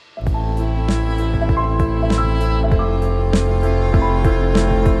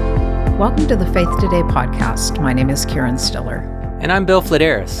Welcome to the Faith Today podcast. My name is Karen Stiller. And I'm Bill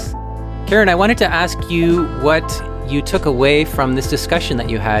Flederis. Karen, I wanted to ask you what you took away from this discussion that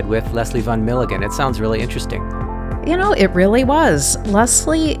you had with Lesli van Milligen. It sounds really interesting. You know, it really was.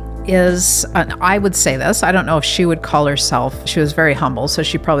 Lesli is, I would say this, I don't know if she would call herself, she was very humble, so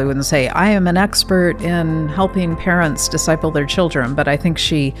she probably wouldn't say, I am an expert in helping parents disciple their children, but I think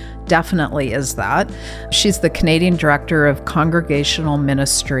she definitely is that. She's the Canadian Director of Congregational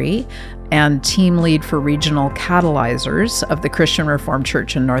Ministry and team lead for Regional Catalyzers of the Christian Reformed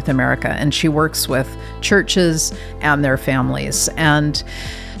Church in North America, and she works with churches and their families. And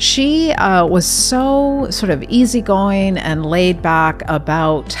she was so sort of easygoing and laid back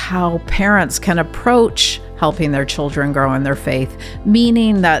about how parents can approach helping their children grow in their faith,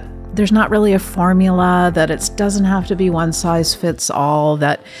 meaning that there's not really a formula, that it doesn't have to be one size fits all,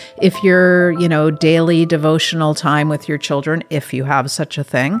 that if your, daily devotional time with your children, if you have such a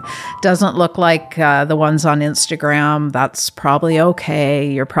thing, doesn't look like the ones on Instagram, that's probably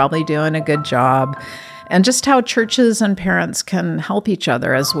okay. You're probably doing a good job. And just how churches and parents can help each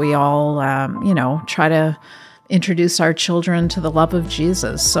other as we all, try to introduce our children to the love of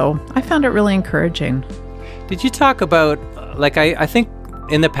Jesus. So I found it really encouraging. Did you talk about, I think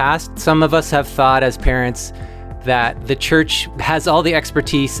in the past, some of us have thought as parents that the church has all the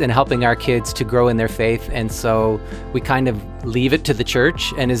expertise in helping our kids to grow in their faith, and so we kind of leave it to the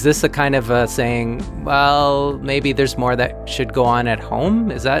church? And is this a kind of a saying, well, maybe there's more that should go on at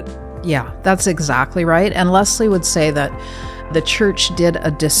home? Is that... Yeah, that's exactly right. And Lesli would say that the church did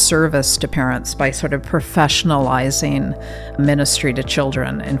a disservice to parents by sort of professionalizing ministry to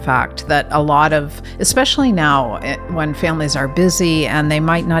children. In fact, that a lot of, especially now when families are busy and they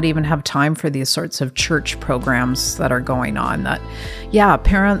might not even have time for these sorts of church programs that are going on, that, yeah,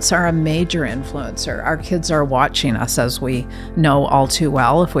 parents are a major influencer. Our kids are watching us, as we know all too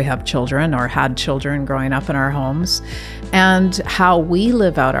well if we have children or had children growing up in our homes. And how we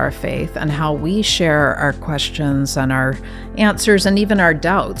live out our faith and how we share our questions and our answers and even our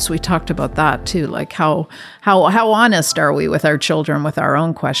doubts. We talked about that too, like how honest are we with our children, with our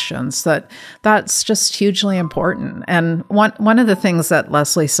own questions? That's just hugely important. And one of the things that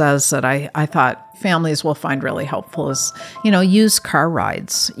Lesli says that I thought families will find really helpful is, use car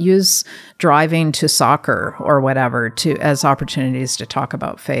rides, use driving to soccer or whatever as opportunities to talk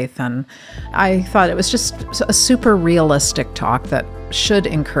about faith. And I thought it was just a super realistic talk that should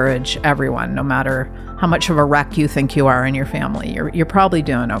encourage everyone, no matter how much of a wreck you think you are in your family. You're probably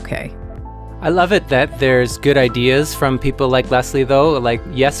doing okay. I love it that there's good ideas from people like Lesli, though. Like,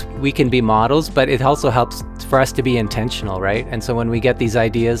 yes, we can be models, but it also helps for us to be intentional, right? And so when we get these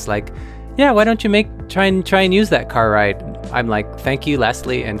ideas like, yeah, why don't you try and use that car ride? I'm like, thank you,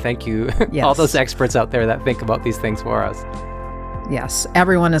 Lesli, and thank you Yes. all those experts out there that think about these things for us. Yes,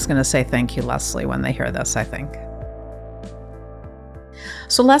 everyone is going to say thank you, Lesli, when they hear this, I think.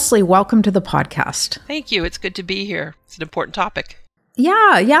 So Lesli, welcome to the podcast. Thank you. It's good to be here. It's an important topic.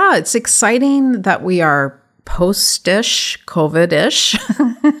 Yeah. It's exciting that we are post-ish, COVID-ish,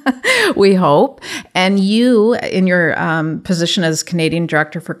 we hope. And you, in your position as Canadian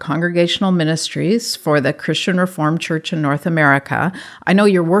Director for Congregational Ministries for the Christian Reformed Church in North America, I know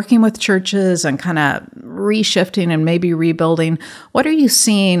you're working with churches and kind of reshifting and maybe rebuilding. What are you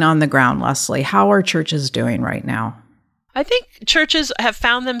seeing on the ground, Lesli? How are churches doing right now? I think churches have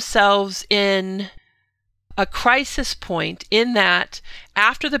found themselves in a crisis point in that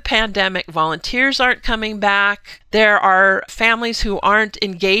after the pandemic, volunteers aren't coming back. There are families who aren't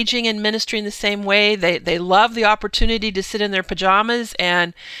engaging in ministry in the same way. They love the opportunity to sit in their pajamas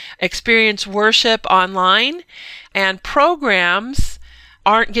and experience worship online, and programs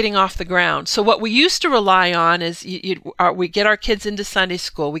aren't getting off the ground. So what we used to rely on is we get our kids into Sunday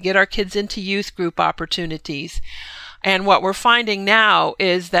school, we get our kids into youth group opportunities. And what we're finding now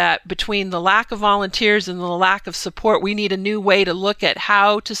is that between the lack of volunteers and the lack of support, we need a new way to look at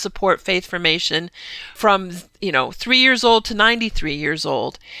how to support faith formation from, 3 years old to 93 years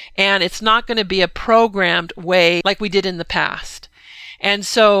old. And it's not going to be a programmed way like we did in the past. And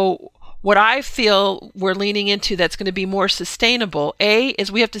so what I feel we're leaning into that's going to be more sustainable,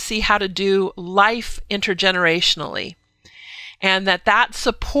 is we have to see how to do life intergenerationally. And that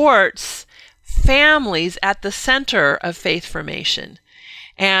supports families at the center of faith formation.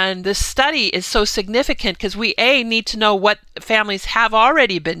 And this study is so significant because we, need to know what families have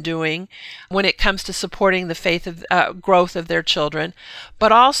already been doing when it comes to supporting the faith of growth of their children,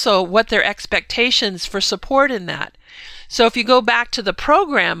 but also what their expectations for support in that. So if you go back to the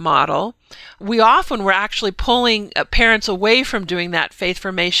program model, we often were actually pulling parents away from doing that faith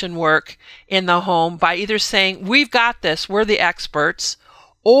formation work in the home by either saying, we've got this, we're the experts,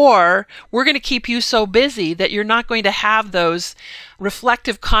 Or we're going to keep you so busy that you're not going to have those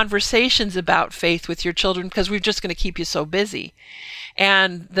reflective conversations about faith with your children because we're just going to keep you so busy.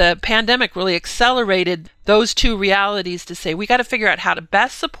 And the pandemic really accelerated those two realities to say we got to figure out how to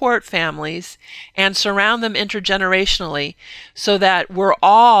best support families and surround them intergenerationally so that we're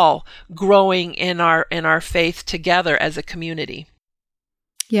all growing in our faith together as a community.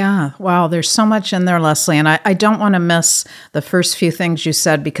 Yeah. Wow. There's so much in there, Lesli. And I don't want to miss the first few things you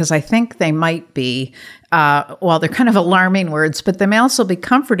said because I think they might be, they're kind of alarming words, but they may also be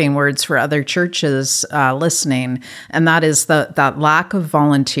comforting words for other churches listening. And that is that lack of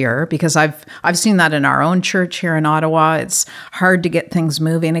volunteer, because I've seen that in our own church here in Ottawa. It's hard to get things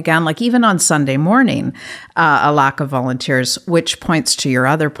moving again, like even on Sunday morning, a lack of volunteers, which points to your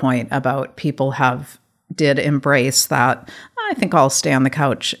other point about people did embrace that. I think I'll stay on the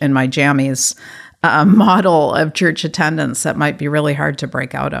couch in my jammies model of church attendance that might be really hard to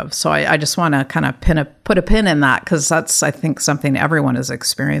break out of. So I just want to kind of put a pin in that because that's, I think, something everyone is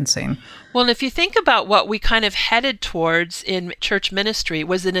experiencing. Well, and if you think about what we kind of headed towards in church ministry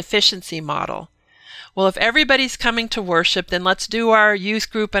was an efficiency model. Well, if everybody's coming to worship, then let's do our youth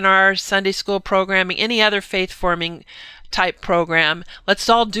group and our Sunday school programming, any other faith-forming type program. Let's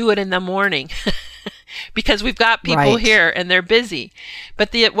all do it in the morning. Because we've got people here and they're busy.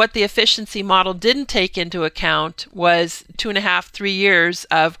 But what the efficiency model didn't take into account was 2.5, 3 years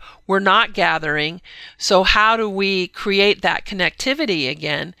of we're not gathering. So how do we create that connectivity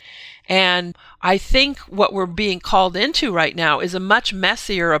again? And I think what we're being called into right now is a much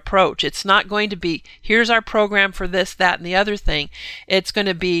messier approach. It's not going to be, here's our program for this, that, and the other thing. It's going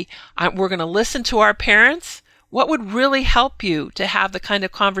to be, we're going to listen to our parents. What would really help you to have the kind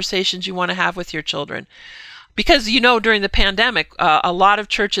of conversations you want to have with your children? Because, during the pandemic, a lot of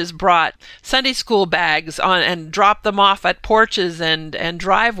churches brought Sunday school bags on and dropped them off at porches and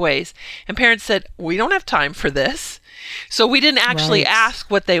driveways. And parents said, we don't have time for this. So we didn't actually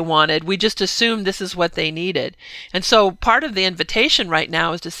ask what they wanted. We just assumed this is what they needed. And so part of the invitation right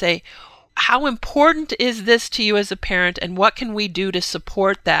now is to say, how important is this to you as a parent, and what can we do to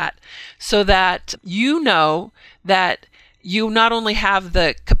support that so that you know that you not only have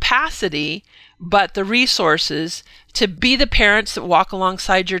the capacity, but the resources to be the parents that walk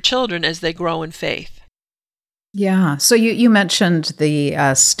alongside your children as they grow in faith? Yeah. So you mentioned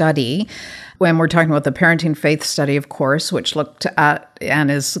the study when we're talking about the parenting faith study, of course, which looked at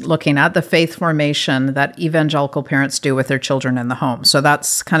and is looking at the faith formation that evangelical parents do with their children in the home. So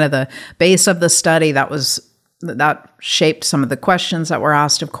that's kind of the base of the study. That shaped some of the questions that were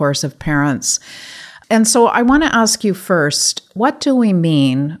asked, of course, of parents. And so I want to ask you first, what do we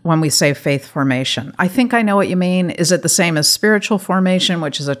mean when we say faith formation? I think I know what you mean. Is it the same as spiritual formation,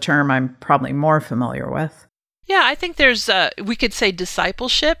 which is a term I'm probably more familiar with? Yeah, I think we could say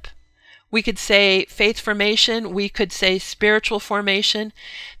discipleship. We could say faith formation. We could say spiritual formation.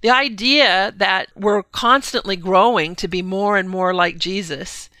 The idea that we're constantly growing to be more and more like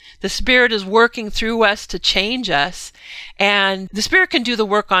Jesus. The Spirit is working through us to change us, and the Spirit can do the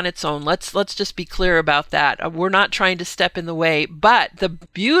work on its own. Let's just be clear about that. We're not trying to step in the way, but the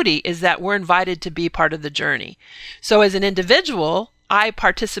beauty is that we're invited to be part of the journey. So as an individual, I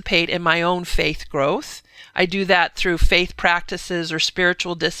participate in my own faith growth. I do that through faith practices or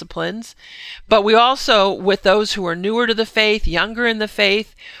spiritual disciplines. But we also, with those who are newer to the faith, younger in the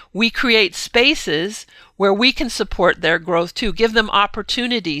faith, we create spaces where we can support their growth too, give them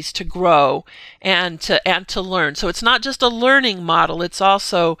opportunities to grow and to learn. So it's not just a learning model, it's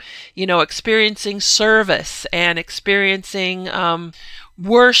also, experiencing service and experiencing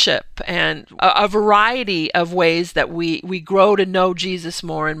worship and a variety of ways that we grow to know Jesus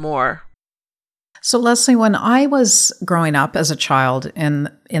more and more. So Lesli, when I was growing up as a child in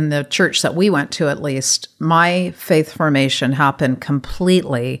the church that we went to, at least, my faith formation happened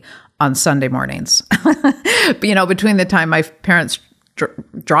completely on Sunday mornings. Between the time my parents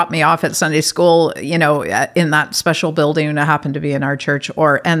dropped me off at Sunday school, in that special building that happened to be in our church,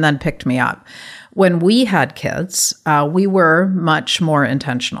 and then picked me up. When we had kids, we were much more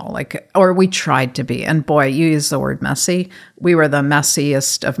intentional, or we tried to be. And boy, you use the word messy. We were the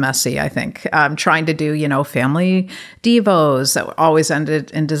messiest of messy, I think. Trying to do, family devos that always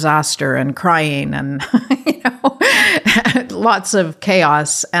ended in disaster and crying and, lots of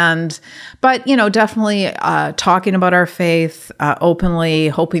chaos. But definitely talking about our faith openly,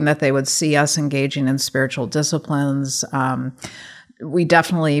 hoping that they would see us engaging in spiritual disciplines. We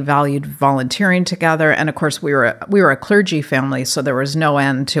definitely valued volunteering together. And of course, we were a clergy family, so there was no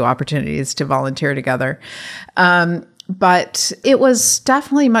end to opportunities to volunteer together. But it was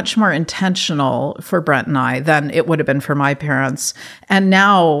definitely much more intentional for Brent and I than it would have been for my parents. And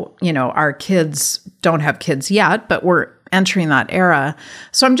now, our kids don't have kids yet, but we're entering that era.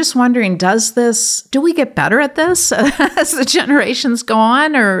 So I'm just wondering, do we get better at this as the generations go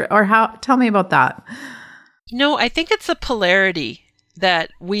on, or how? Tell me about that. No, I think it's a polarity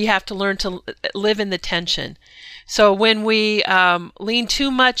that we have to learn to live in the tension. So when we lean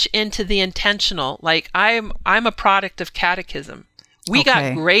too much into the intentional, like I'm a product of catechism. We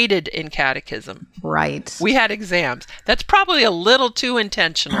got graded in catechism. Right. We had exams. That's probably a little too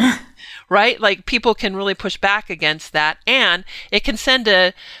intentional, right? Like people can really push back against that. And it can send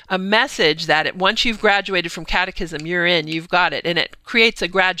a message that once you've graduated from catechism, you're in, you've got it. And it creates a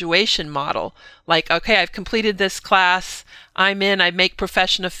graduation model. Like, okay, I've completed this class. I'm in, I make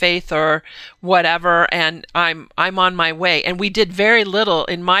profession of faith or whatever, and I'm on my way. And we did very little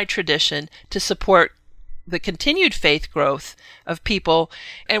in my tradition to support the continued faith growth of people.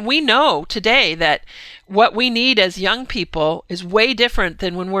 And we know today that what we need as young people is way different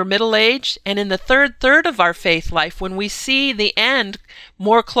than when we're middle-aged and in the third of our faith life, when we see the end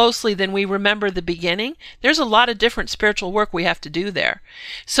more closely than we remember the beginning. There's a lot of different spiritual work we have to do there.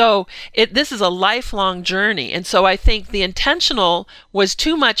 So this is a lifelong journey. And so I think the intentional was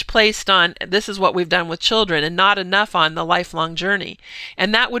too much placed on, this is what we've done with children, and not enough on the lifelong journey.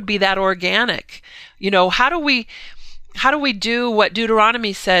 And that would be that organic. How do we do what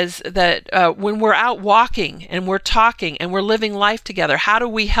Deuteronomy says, that when we're out walking and we're talking and we're living life together, how do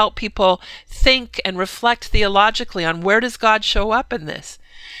we help people think and reflect theologically on where does God show up in this?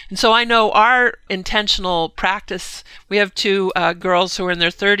 And so I know our intentional practice, we have two girls who are in their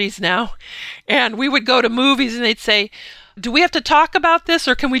 30s now, and we would go to movies and they'd say, do we have to talk about this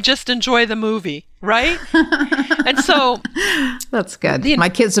or can we just enjoy the movie? Right? And so that's good. My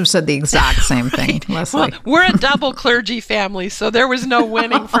kids have said the exact same thing, Lesli. Well, we're a double clergy family, so there was no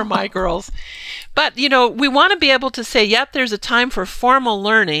winning for my girls. But, we want to be able to say, yep, there's a time for formal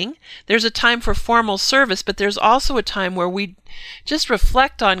learning. There's a time for formal service, but there's also a time where we just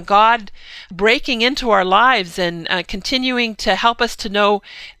reflect on God breaking into our lives and continuing to help us to know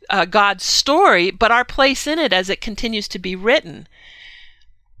God's story, but our place in it as it continues to be written.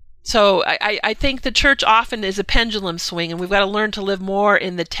 So I think the church often is a pendulum swing, and we've got to learn to live more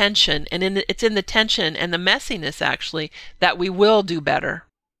in the tension. And it's in the tension and the messiness, actually, that we will do better.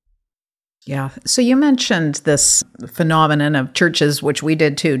 Yeah. So you mentioned this phenomenon of churches, which we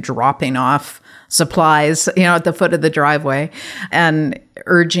did too, dropping off supplies, at the foot of the driveway and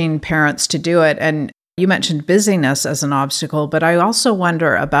urging parents to do it. And you mentioned busyness as an obstacle, but I also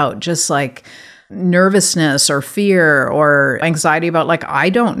wonder about just like nervousness or fear or anxiety about I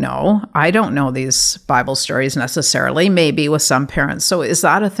don't know these Bible stories necessarily, maybe with some parents. So is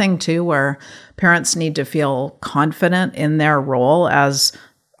that a thing too, where parents need to feel confident in their role as,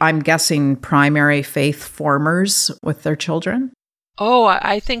 I'm guessing, primary faith formers with their children? Oh,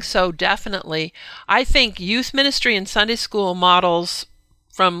 I think so, definitely. I think youth ministry and Sunday school models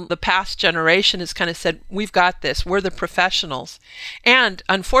from the past generation has kind of said, we've got this, we're the professionals. And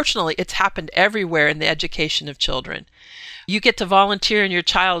unfortunately, it's happened everywhere in the education of children. You get to volunteer in your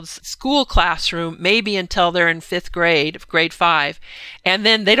child's school classroom, maybe until they're in fifth grade, grade 5, and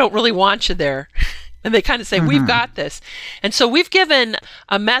then they don't really want you there. And they kind of say, we've got this. And so we've given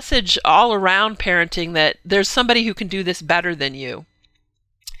a message all around parenting that there's somebody who can do this better than you.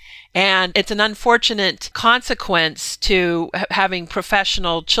 And it's an unfortunate consequence to having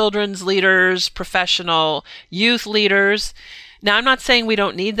professional children's leaders, professional youth leaders. Now, I'm not saying we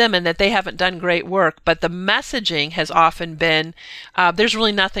don't need them and that they haven't done great work, but the messaging has often been, there's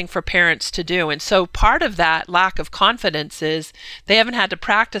really nothing for parents to do. And so part of that lack of confidence is they haven't had to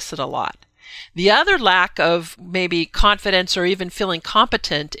practice it a lot. The other lack of maybe confidence or even feeling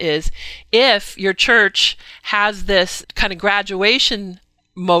competent is if your church has this kind of graduation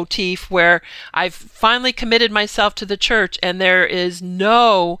motif where I've finally committed myself to the church and there is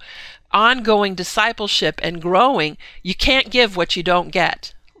no ongoing discipleship and growing, you can't give what you don't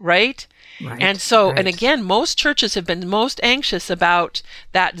get, right? Right. And so, and again, most churches have been most anxious about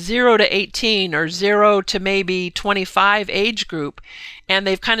that 0 to 18 or 0 to maybe 25 age group. And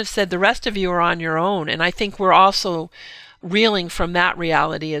they've kind of said the rest of you are on your own. And I think we're also reeling from that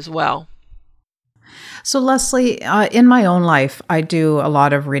reality as well. So Lesli, in my own life, I do a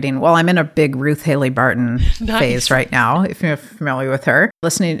lot of reading. Well, I'm in a big Ruth Haley Barton phase right now, if you're familiar with her,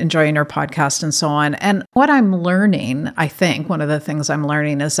 listening, enjoying her podcast and so on. And what I'm learning, I think, one of the things I'm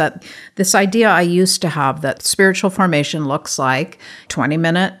learning is that this idea I used to have that spiritual formation looks like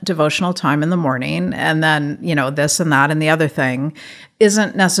 20-minute devotional time in the morning, and then, this and that and the other thing,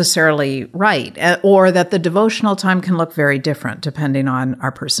 isn't necessarily right, or that the devotional time can look very different depending on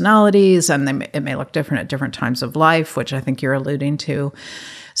our personalities, and it may look different at different times of life, which I think you're alluding to.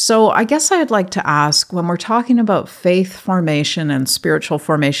 So I guess I'd like to ask, when we're talking about faith formation and spiritual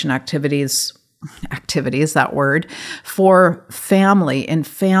formation activities, that word, for family and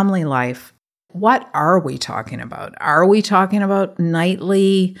family life, what are we talking about? Are we talking about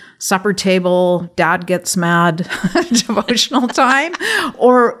nightly supper table, dad gets mad devotional time?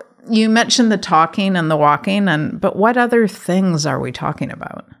 Or you mentioned the talking and the walking, but what other things are we talking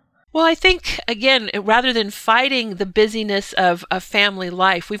about? Well, I think, again, rather than fighting the busyness of family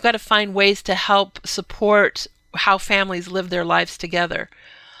life, we've got to find ways to help support how families live their lives together.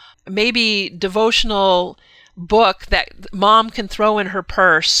 Maybe devotional book that mom can throw in her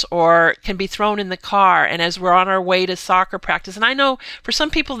purse or can be thrown in the car, and as we're on our way to soccer practice. And I know for some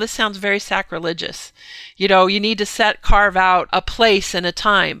people this sounds very sacrilegious. You need to carve out a place and a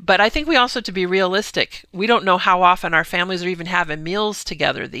time. But I think we also, to be realistic, we don't know how often our families are even having meals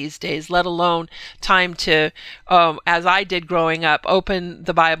together these days, let alone time to, as I did growing up, open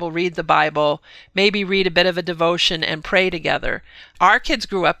the Bible, read the Bible, maybe read a bit of a devotion and pray together. Our kids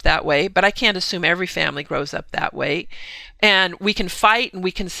grew up that way, but I can't assume every family grows up that way. And we can fight and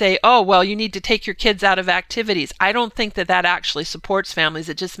we can say, oh, well, you need to take your kids out of activities. I don't think that actually supports families.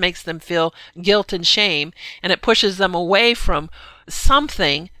 It just makes them feel guilt and shame, and it pushes them away from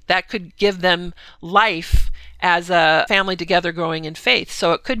something that could give them life as a family together growing in faith.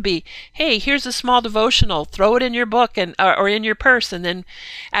 So it could be, hey, here's a small devotional, throw it in your book or in your purse, and then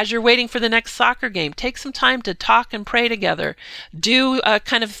as you're waiting for the next soccer game, take some time to talk and pray together. Do a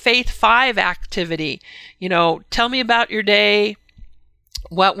kind of Faith 5 activity. Tell me about your day.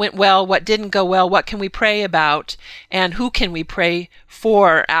 What went well, what didn't go well, what can we pray about, and who can we pray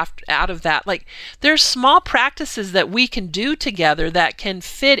for out of that? Like, there's small practices that we can do together that can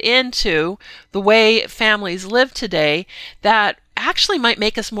fit into the way families live today that actually might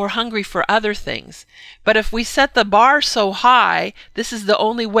make us more hungry for other things. But if we set the bar so high, this is the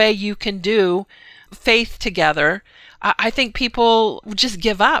only way you can do faith together, I think people just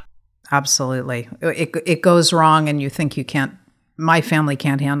give up. Absolutely. It goes wrong and you think my family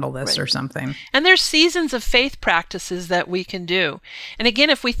can't handle this, right, or something. And there's seasons of faith practices that we can do. And again,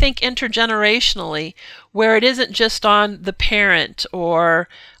 if we think intergenerationally, where it isn't just on the parent or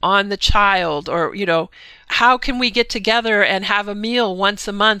on the child, or, how can we get together and have a meal once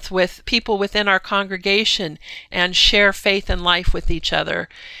a month with people within our congregation and share faith and life with each other?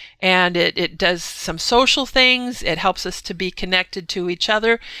 And it does some social things. It helps us to be connected to each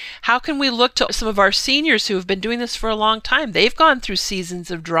other. How can we look to some of our seniors who have been doing this for a long time? They've gone through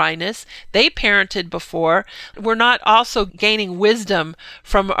seasons of dryness. They parented before. We're not also gaining wisdom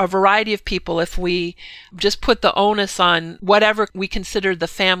from a variety of people if we just put the onus on whatever we consider the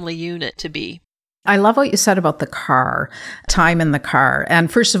family unit to be. I love what you said about the car, time in the car.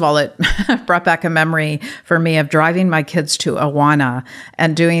 And first of all, it brought back a memory for me of driving my kids to Awana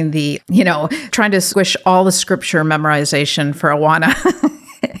and doing trying to squish all the scripture memorization for Awana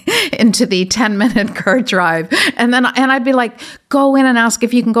into the 10-minute car drive. And I'd be like, go in and ask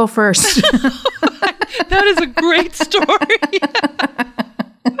if you can go first. That is a great story.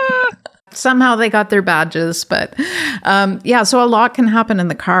 Somehow they got their badges, but so a lot can happen in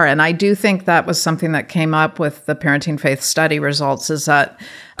the car. And I do think that was something that came up with the Parenting Faith study results, is that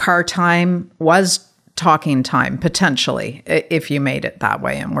car time was talking time, potentially, if you made it that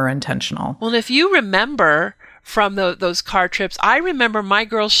way and were intentional. Well, if you remember from those car trips, I remember my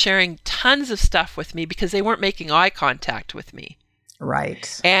girls sharing tons of stuff with me because they weren't making eye contact with me.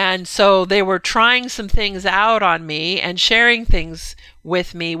 Right. And so they were trying some things out on me and sharing things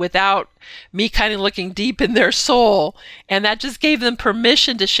with me without me kind of looking deep in their soul. And that just gave them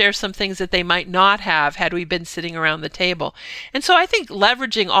permission to share some things that they might not have had we been sitting around the table. And so I think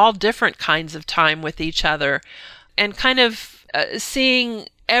leveraging all different kinds of time with each other and kind of seeing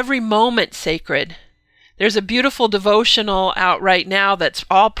every moment sacred. There's a beautiful devotional out right now that's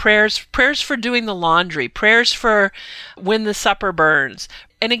all prayers for doing the laundry, prayers for when the supper burns.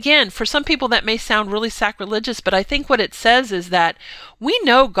 And again, for some people that may sound really sacrilegious, but I think what it says is that we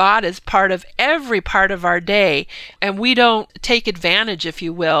know God is part of every part of our day, and we don't take advantage, if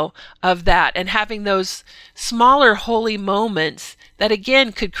you will, of that, and having those smaller holy moments that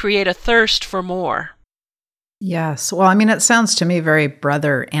again could create a thirst for more. Yes. Well, I mean, it sounds to me very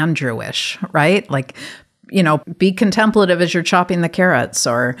Brother Andrew-ish, right? Like, be contemplative as you're chopping the carrots,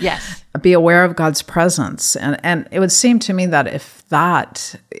 or yes, be aware of God's presence. And it would seem to me that if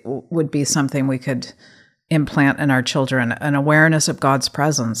that would be something we could implant in our children, an awareness of God's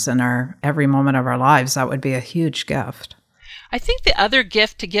presence in our every moment of our lives, that would be a huge gift. I think the other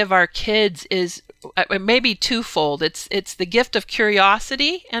gift to give our kids is maybe twofold. It's the gift of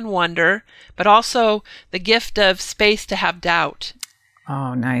curiosity and wonder, but also the gift of space to have doubt.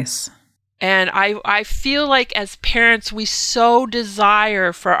 Oh, nice. And I feel like as parents, we so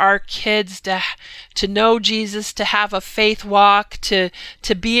desire for our kids to know Jesus, to have a faith walk, to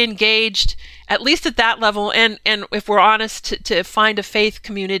be engaged, at least at that level, and if we're honest, to find a faith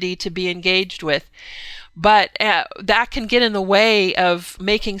community to be engaged with. But that can get in the way of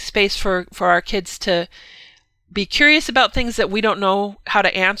making space for our kids to be curious about things that we don't know how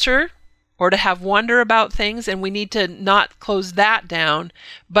to answer, or to have wonder about things, and we need to not close that down,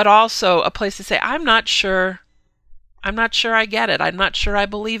 but also a place to say, I'm not sure I get it. I'm not sure I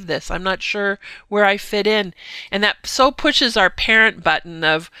believe this. I'm not sure where I fit in. And that so pushes our parent button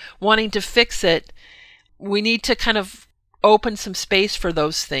of wanting to fix it. We need to kind of open some space for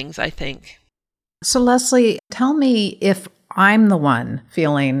those things, I think. So Lesli, tell me, if I'm the one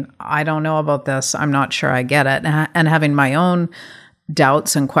feeling, I don't know about this, I'm not sure I get it, and having my own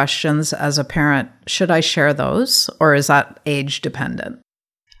doubts and questions as a parent, should I share those, or is that age dependent?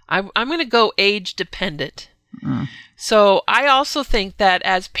 I'm going to go age dependent. So I also think that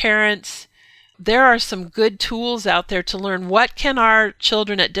as parents, there are some good tools out there to learn what can our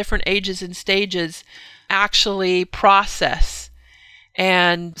children at different ages and stages actually process.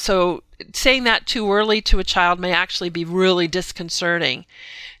 And so saying that too early to a child may actually be really disconcerting.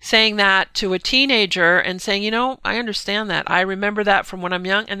 Saying that to a teenager and saying, I understand that. I remember that from when I'm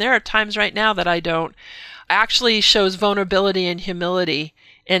young. And there are times right now that I don't, actually shows vulnerability and humility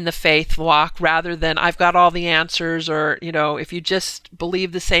in the faith walk, rather than I've got all the answers, or, if you just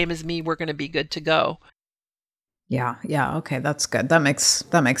believe the same as me, we're going to be good to go. Yeah. Okay. That's good. That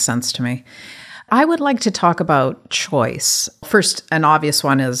makes sense to me. I would like to talk about choice. First, an obvious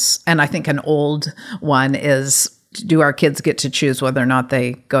one is, and I think an old one is, do our kids get to choose whether or not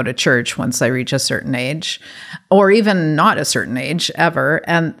they go to church once they reach a certain age, or even not a certain age ever?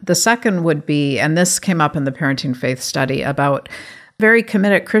 And the second would be, and this came up in the Parenting Faith study, about very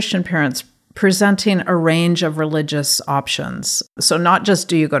committed Christian parents presenting a range of religious options. So not just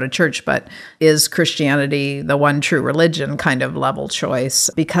do you go to church, but is Christianity the one true religion kind of level choice?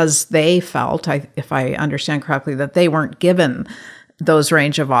 Because they felt, if I understand correctly, that they weren't given those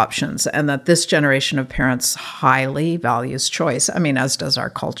range of options, and that this generation of parents highly values choice. I mean, as does our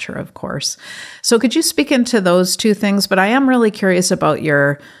culture, of course. So could you speak into those two things? But I am really curious about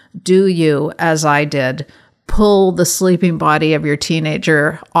do you, as I did, pull the sleeping body of your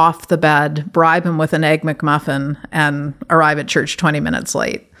teenager off the bed, bribe him with an Egg McMuffin, and arrive at church 20 minutes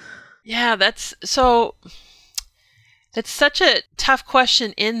late? Yeah, that's such a tough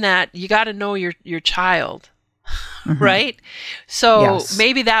question, in that you got to know your child. Mm-hmm. Right? So yes.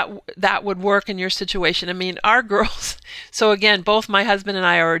 Maybe that would work in your situation. I mean, our girls, so again, both my husband and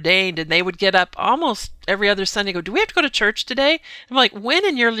I are ordained, and they would get up almost every other Sunday and go, do we have to go to church today? I'm like, when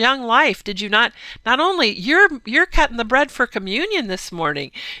in your young life did you not only you're cutting the bread for communion this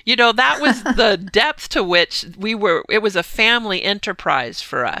morning? That was the depth to which it was a family enterprise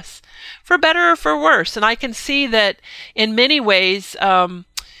for us, for better or for worse. And I can see that in many ways,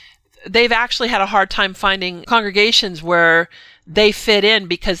 they've actually had a hard time finding congregations where they fit in,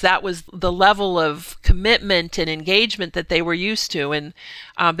 because that was the level of commitment and engagement that they were used to. And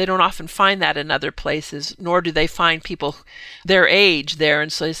they don't often find that in other places, nor do they find people their age there.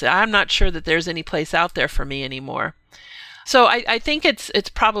 And so they say, I'm not sure that there's any place out there for me anymore. So I think it's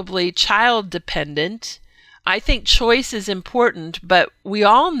probably child dependent. I think choice is important, but we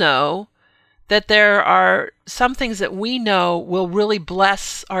all know that there are some things that we know will really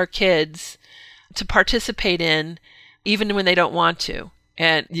bless our kids to participate in, even when they don't want to.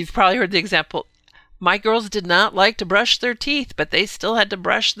 And you've probably heard the example, my girls did not like to brush their teeth, but they still had to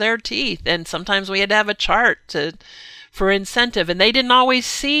brush their teeth. And sometimes we had to have a chart for incentive, and they didn't always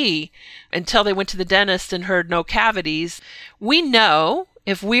see until they went to the dentist and heard no cavities. We know,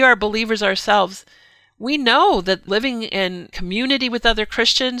 if we are believers ourselves, we know that living in community with other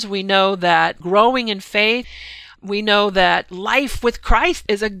Christians, we know that growing in faith, we know that life with Christ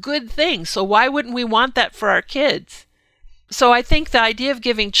is a good thing. So why wouldn't we want that for our kids? So I think the idea of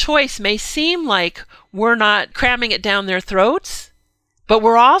giving choice may seem like we're not cramming it down their throats, but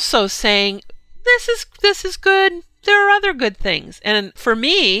we're also saying, this is good. There are other good things. And for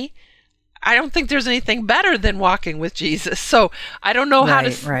me, I don't think there's anything better than walking with Jesus. So I don't know how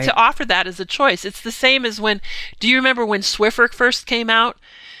to offer that as a choice. It's the same as do you remember when Swiffer first came out?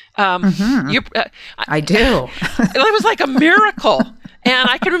 I do. It was like a miracle. And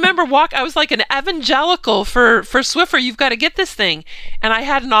I can remember I was like an evangelical for Swiffer. You've got to get this thing. And I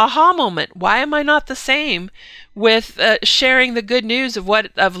had an aha moment. Why am I not the same with sharing the good news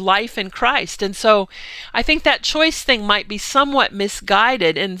of life in Christ. And so I think that choice thing might be somewhat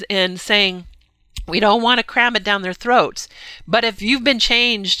misguided in saying we don't want to cram it down their throats. But if you've been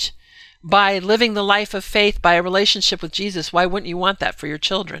changed by living the life of faith, by a relationship with Jesus, why wouldn't you want that for your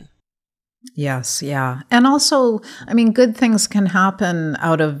children? Yes, yeah. And also, I mean, good things can happen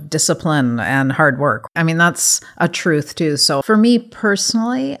out of discipline and hard work. I mean, that's a truth too. So for me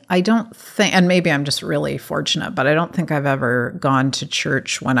personally, I don't think, and maybe I'm just really fortunate, but I don't think I've ever gone to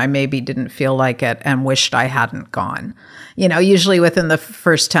church when I maybe didn't feel like it and wished I hadn't gone. You know, usually within the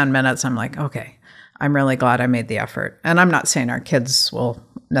first 10 minutes, I'm like, okay, I'm really glad I made the effort. And I'm not saying our kids will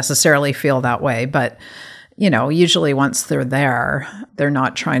necessarily feel that way, but you know, usually once they're there, they're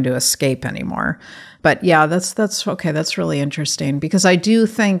not trying to escape anymore. But yeah, that's okay. That's really interesting because I do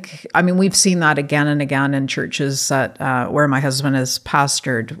think, I mean, we've seen that again and again in churches that where my husband is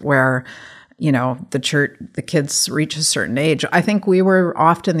pastored, where, you know, the kids reach a certain age. I think we were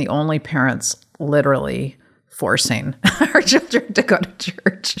often the only parents literally forcing our children to go to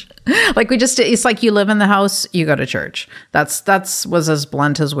church. Like it's like you live in the house, you go to church. That's was as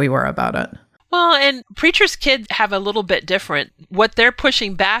blunt as we were about it. Well, and preachers' kids have a little bit different. What they're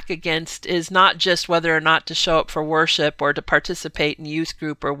pushing back against is not just whether or not to show up for worship or to participate in youth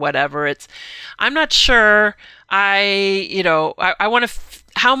group or whatever. It's, I'm not sure I want to,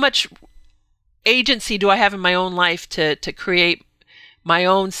 how much agency do I have in my own life to create my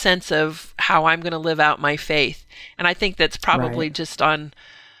own sense of how I'm going to live out my faith? And I think that's probably just on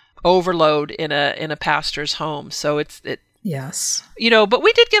overload in a pastor's home. So yes. You know, but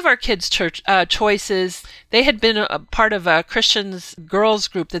we did give our kids church choices. They had been a part of a Christians girls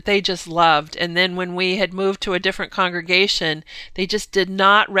group that they just loved. And then when we had moved to a different congregation, they just did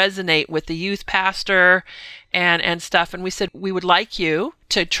not resonate with the youth pastor and stuff. And we said, we would like you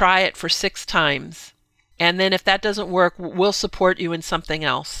to try it for 6 times. And then if that doesn't work, we'll support you in something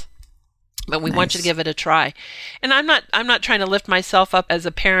else. But we want you to give it a try. And I'm not trying to lift myself up as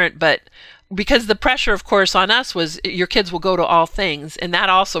a parent, but because the pressure, of course, on us was your kids will go to all things, and that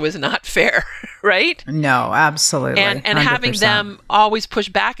also is not fair, right? No, absolutely. And having them always push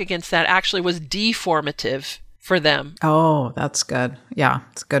back against that actually was deformative for them. Oh, that's good. Yeah,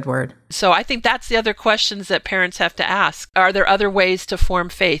 it's a good word. So I think that's the other questions that parents have to ask. Are there other ways to form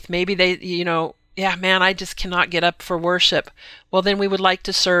faith? Maybe they, yeah, man, I just cannot get up for worship. Well, then we would like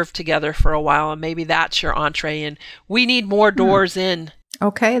to serve together for a while, and maybe that's your entree in. We need more doors in.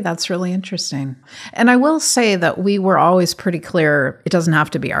 Okay, that's really interesting. And I will say that we were always pretty clear, it doesn't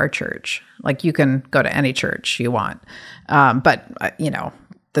have to be our church. Like you can go to any church you want. But,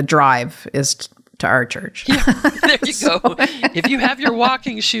 the drive is to our church. Yeah, there you go. If you have your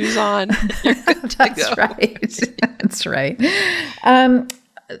walking shoes on, you're good to That's go. Right. That's right.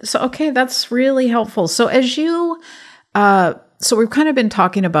 Okay, that's really helpful. So as you... So we've kind of been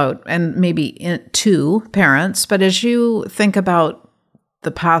talking about, and maybe to parents, but as you think about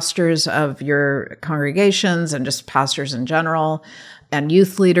the pastors of your congregations and just pastors in general and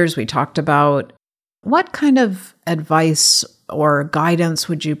youth leaders we talked about, what kind of advice or guidance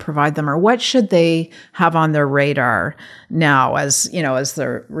would you provide them, or what should they have on their radar now as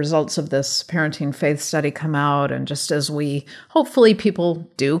the results of this parenting faith study come out, and just as we hopefully people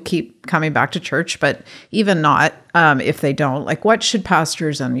do keep coming back to church, but even not, if they don't, like what should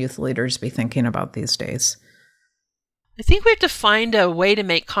pastors and youth leaders be thinking about these days? I think we have to find a way to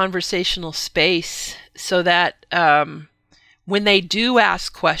make conversational space so that when they do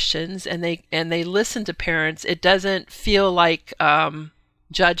ask questions and they listen to parents, it doesn't feel like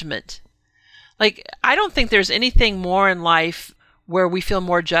judgment. Like, I don't think there's anything more in life where we feel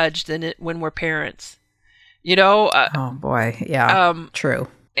more judged than when we're parents. Oh boy, yeah, true.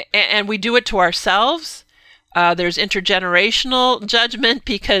 And we do it to ourselves. There's intergenerational judgment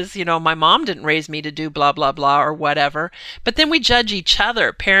because, my mom didn't raise me to do blah, blah, blah, or whatever. But then we judge each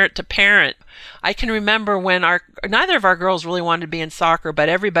other, parent to parent. I can remember when neither of our girls really wanted to be in soccer, but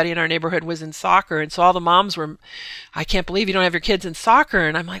everybody in our neighborhood was in soccer. And so all the moms were, I can't believe you don't have your kids in soccer.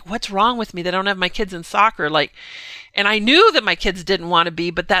 And I'm like, what's wrong with me that I don't have my kids in soccer? And I knew that my kids didn't want to be,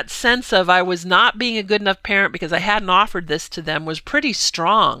 but that sense of I was not being a good enough parent because I hadn't offered this to them was pretty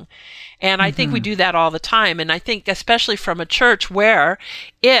strong. And I think we do that all the time. And I think especially from a church where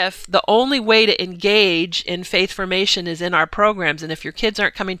if the only way to engage in faith formation is in our programs, and if your kids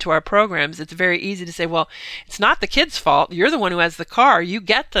aren't coming to our programs, it's very easy to say, well, it's not the kid's fault. You're the one who has the car. You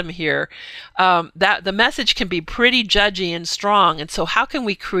get them here. That the message can be pretty judgy and strong. And so how can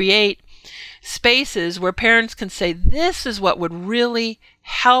we create spaces where parents can say, this is what would really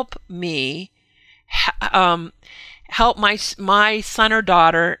help me help my son or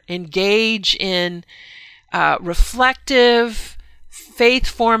daughter engage in reflective,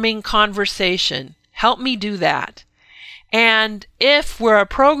 faith-forming conversation. Help me do that. And if we're a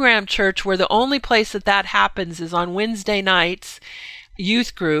program church where the only place that happens is on Wednesday nights,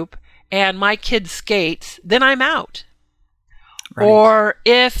 youth group, and my kid skates, then I'm out. Right. Or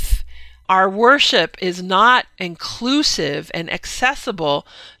if our worship is not inclusive and accessible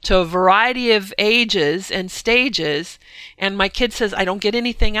to a variety of ages and stages, and my kid says, I don't get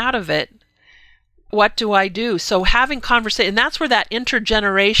anything out of it, what do I do? So having conversation, and that's where that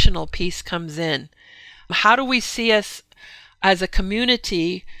intergenerational piece comes in. How do we see us as a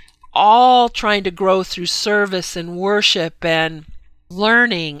community all trying to grow through service and worship and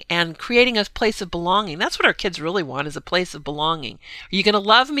learning and creating a place of belonging? That's what our kids really want, is a place of belonging. Are you going to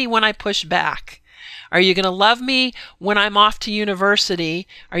love me when I push back? Are you going to love me when I'm off to university?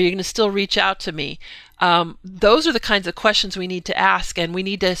 Are you going to still reach out to me? Those are the kinds of questions we need to ask, and we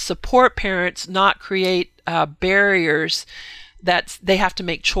need to support parents, not create barriers that they have to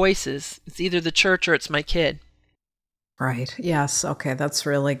make choices. It's either the church or it's my kid. Right. Yes. Okay. That's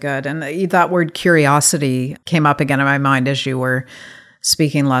really good. And that word curiosity came up again in my mind as you were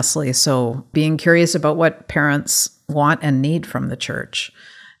speaking, Lesli. So being curious about what parents want and need from the church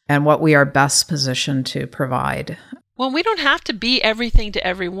and what we are best positioned to provide. Well, we don't have to be everything to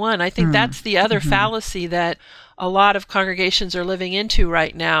everyone. I think that's the other fallacy that a lot of congregations are living into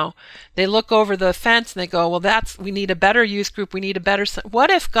right now. They look over the fence and they go, well, we need a better youth group. We need a better... What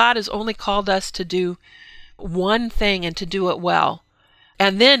if God has only called us to do one thing and to do it well?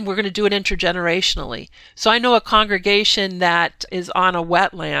 And then we're going to do it intergenerationally. So I know a congregation that is on a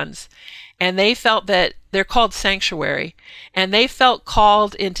wetlands, and they felt that they're called sanctuary, and they felt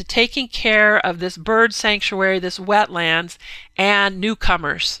called into taking care of this bird sanctuary, this wetlands, and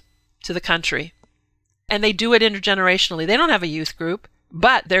newcomers to the country. And they do it intergenerationally. They don't have a youth group,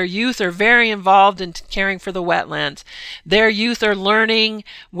 but their youth are very involved in caring for the wetlands. Their youth are learning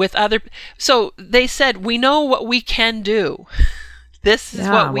with other. So they said, we know what we can do. This is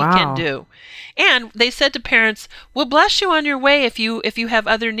what we can do. And they said to parents, we'll bless you on your way if you have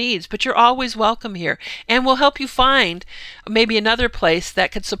other needs, but you're always welcome here. And we'll help you find maybe another place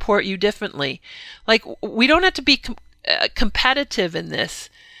that could support you differently. Like, we don't have to be competitive in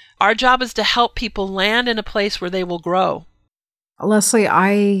this. Our job is to help people land in a place where they will grow. Lesli,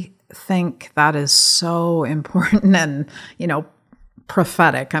 I think that is so important and,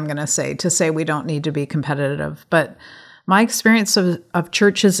 prophetic, I'm going to say we don't need to be competitive. But my experience of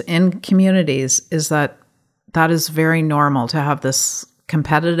churches in communities is that is very normal to have this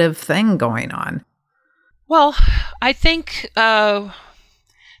competitive thing going on. Well, I think that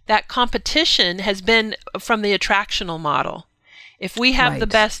competition has been from the attractional model. If we have the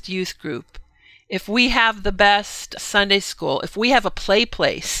best youth group, if we have the best Sunday school, if we have a play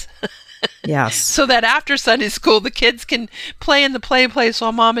place, yes, so that after Sunday school the kids can play in the play place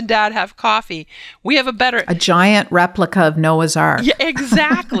while mom and dad have coffee, we have a giant replica of Noah's Ark. Yeah,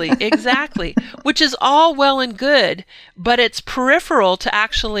 exactly, which is all well and good, but it's peripheral to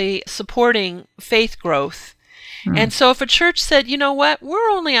actually supporting faith growth. And so if a church said, you know what, we're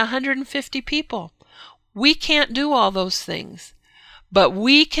only 150 people, we can't do all those things, but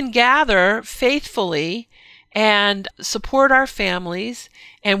we can gather faithfully and support our families,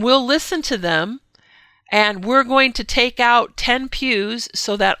 and we'll listen to them, and we're going to take out 10 pews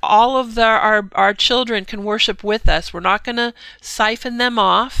so that all of our children can worship with us. We're not going to siphon them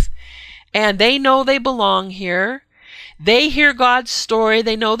off, and they know they belong here. They hear God's story.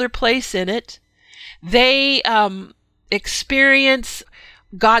 They know their place in it. They experience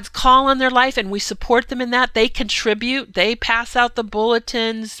God's call on their life, and we support them in that. They contribute. They pass out the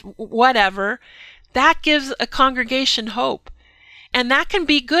bulletins, whatever. That gives a congregation hope. And that can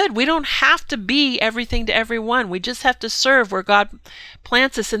be good. We don't have to be everything to everyone. We just have to serve where God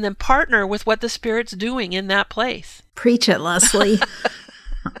plants us and then partner with what the Spirit's doing in that place. Preach it, Lesli.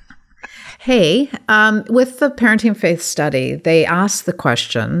 Hey, with the Parenting Faith Study, they asked the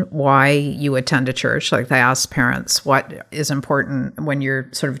question why you attend a church. Like, they asked parents what is important when you're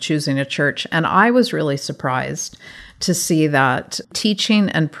sort of choosing a church. And I was really surprised to see that teaching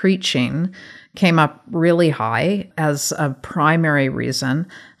and preaching came up really high as a primary reason,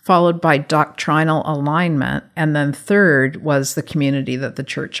 followed by doctrinal alignment. And then third was the community that the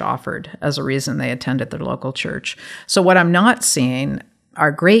church offered as a reason they attended their local church. So what I'm not seeing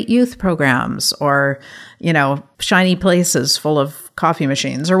are great youth programs or, shiny places full of coffee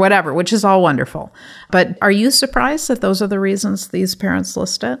machines or whatever, which is all wonderful. But are you surprised that those are the reasons these parents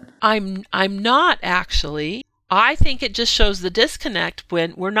listed? I'm not, actually. I think it just shows the disconnect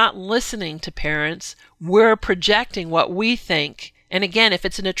when we're not listening to parents. We're projecting what we think And again, if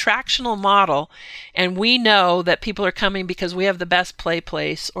it's an attractional model and we know that people are coming because we have the best play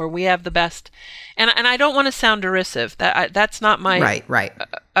place or we have the best, and I don't want to sound derisive. That's not my right.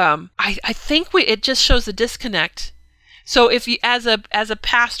 I think it just shows the disconnect. So if you, as a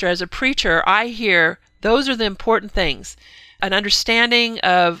pastor, as a preacher, I hear those are the important things. An understanding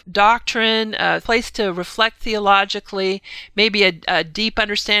of doctrine, a place to reflect theologically, maybe a deep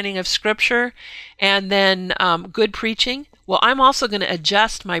understanding of Scripture, and then good preaching. Well, I'm also going to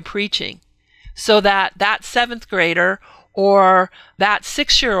adjust my preaching so that that 7th grader or that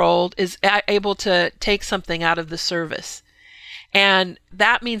 6-year-old is able to take something out of the service. And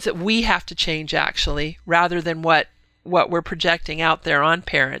that means that we have to change, actually, rather than what we're projecting out there on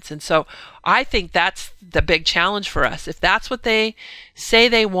parents. And so I think that's the big challenge for us. If that's what they say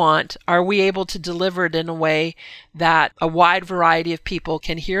they want, are we able to deliver it in a way that a wide variety of people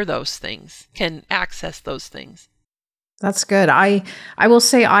can hear those things, can access those things? That's good. I will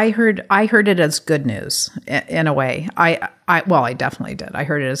say I heard it as good news in a way. I definitely did. I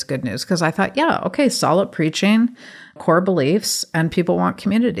heard it as good news because I thought, yeah, okay, solid preaching, core beliefs, and people want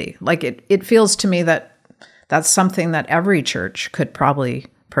community. Like it feels to me that that's something that every church could probably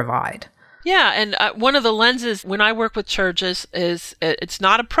provide. Yeah, and one of the lenses when I work with churches is it's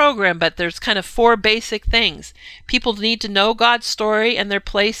not a program, but there's kind of 4 basic things. People need to know God's story and their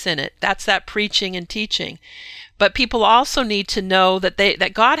place in it. That's that preaching and teaching. But people also need to know that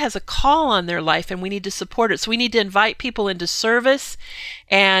that God has a call on their life and we need to support it. So we need to invite people into service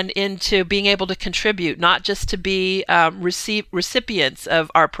and into being able to contribute, not just to be recipients of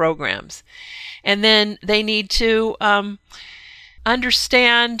our programs. And then they need to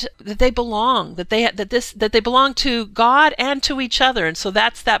understand that they belong, that they belong to God and to each other. And so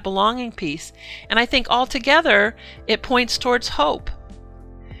that's that belonging piece. And I think altogether it points towards hope.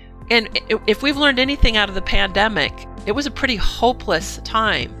 And if we've learned anything out of the pandemic, it was a pretty hopeless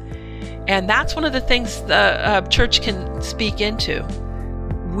time. And that's one of the things the church can speak into.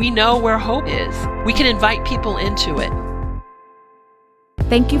 We know where hope is. We can invite people into it.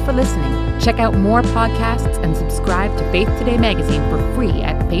 Thank you for listening. Check out more podcasts and subscribe to Faith Today magazine for free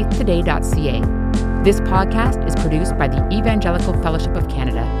at faithtoday.ca. This podcast is produced by the Evangelical Fellowship of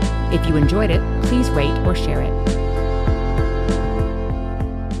Canada. If you enjoyed it, please rate or share it.